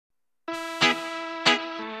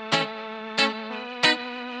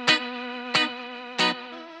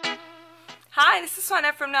Hi, this is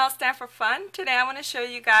Konad from Nail Stand for Fun. Today I want to show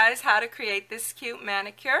you guys how to create this cute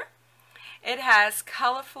manicure. It has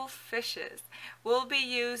colorful fishes. We'll be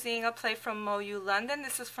using a plate from Moyou, London.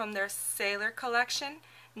 This is from their Sailor collection,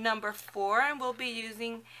 number 4, and we'll be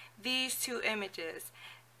using these two images.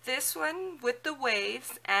 This one with the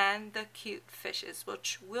waves and the cute fishes,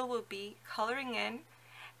 which we will be coloring in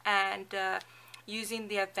and using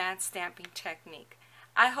the advanced stamping technique.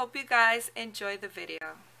 I hope you guys enjoy the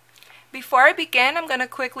video. Before I begin, I'm going to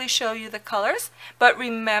quickly show you the colors, but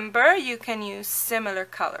remember you can use similar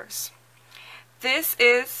colors. This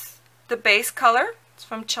is the base color. It's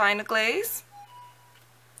from China Glaze.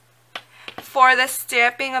 For the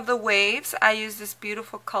stamping of the waves, I use this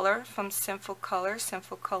beautiful color from Sinful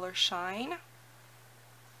Shine.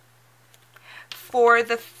 For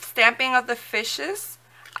the stamping of the fishes,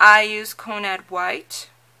 I use Konad White.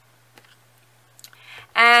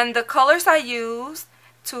 And the colors I used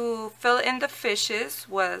to fill in the fishes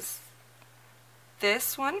was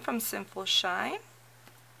this one from Sinful Shine,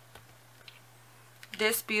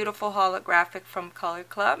 this beautiful holographic from Color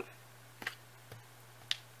Club,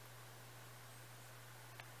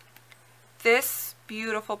 this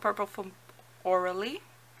beautiful purple from Orly,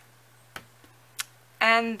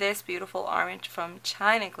 and this beautiful orange from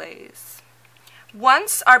China Glaze.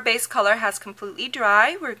 Once our base color has completely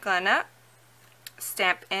dry, we're gonna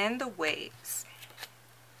stamp in the waves.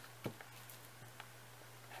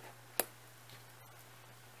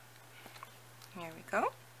 Here we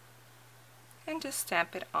go. And just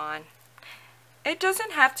stamp it on. It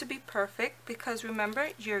doesn't have to be perfect because remember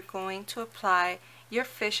you're going to apply your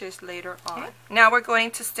fishes later on. Now we're going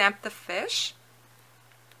to stamp the fish.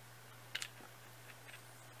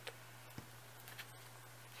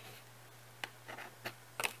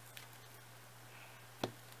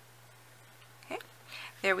 Okay,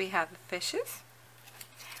 there we have the fishes.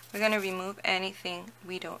 We're going to remove anything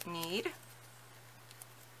we don't need.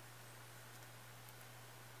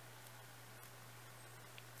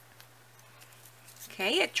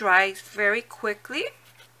 Okay, it dries very quickly,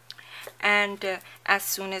 and as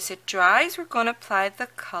soon as it dries, we're going to apply the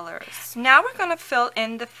colors. Now we're going to fill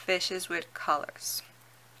in the fishes with colors.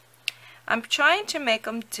 I'm trying to make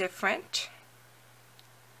them different,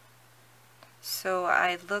 so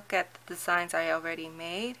I look at the designs I already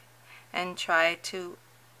made and try to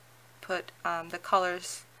put the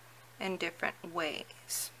colors in different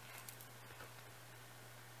ways.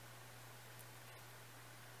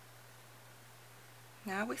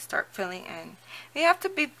 Now we start filling in. We have to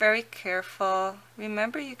be very careful.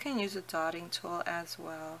 Remember, you can use a dotting tool as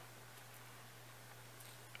well.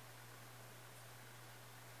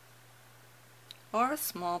 Or a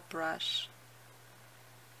small brush.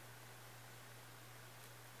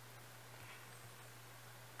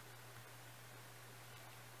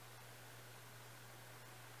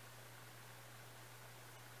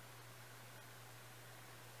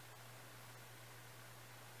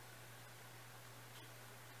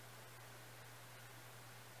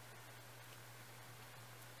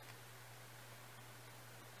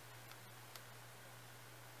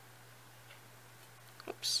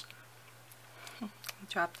 Oops.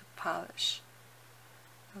 Drop the polish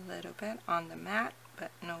a little bit on the mat,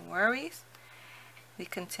 but no worries. We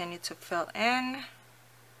continue to fill in.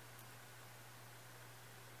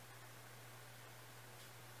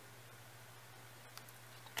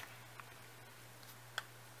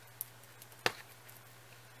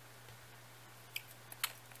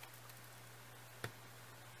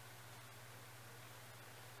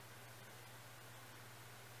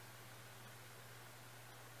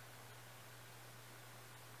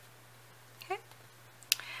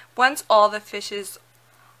 Once all the fishes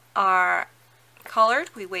are colored,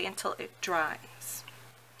 we wait until it dries.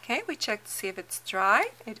 Okay, we check to see if it's dry.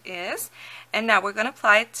 It is. And now we're going to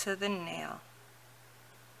apply it to the nail.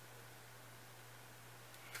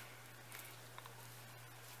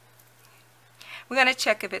 We're going to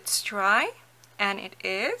check if it's dry, and it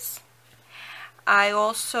is. I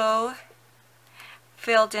also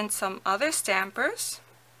filled in some other stampers.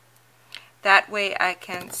 That way I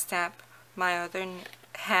can stamp my other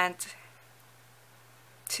hand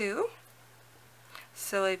too.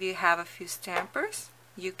 So if you have a few stampers,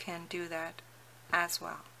 you can do that as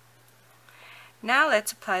well. Now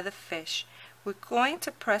let's apply the fish. We're going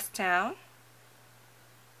to press down.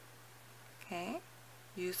 Okay,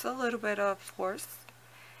 use a little bit of force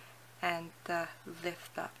and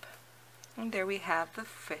lift up. And there we have the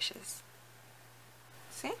fishes.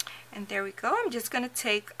 See? And there we go. I'm just going to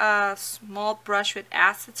take a small brush with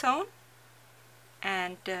acetone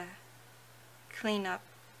and clean up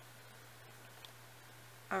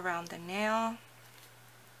around the nail.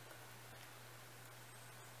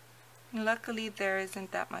 Luckily there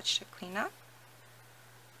isn't that much to clean up.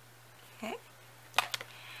 Okay.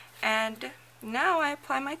 And now I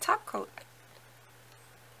apply my top coat.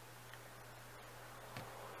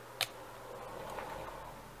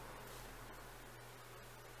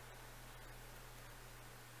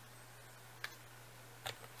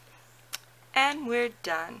 And we're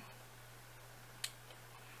done.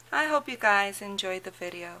 I hope you guys enjoyed the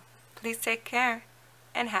video. Please take care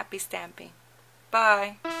and happy stamping.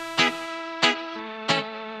 Bye.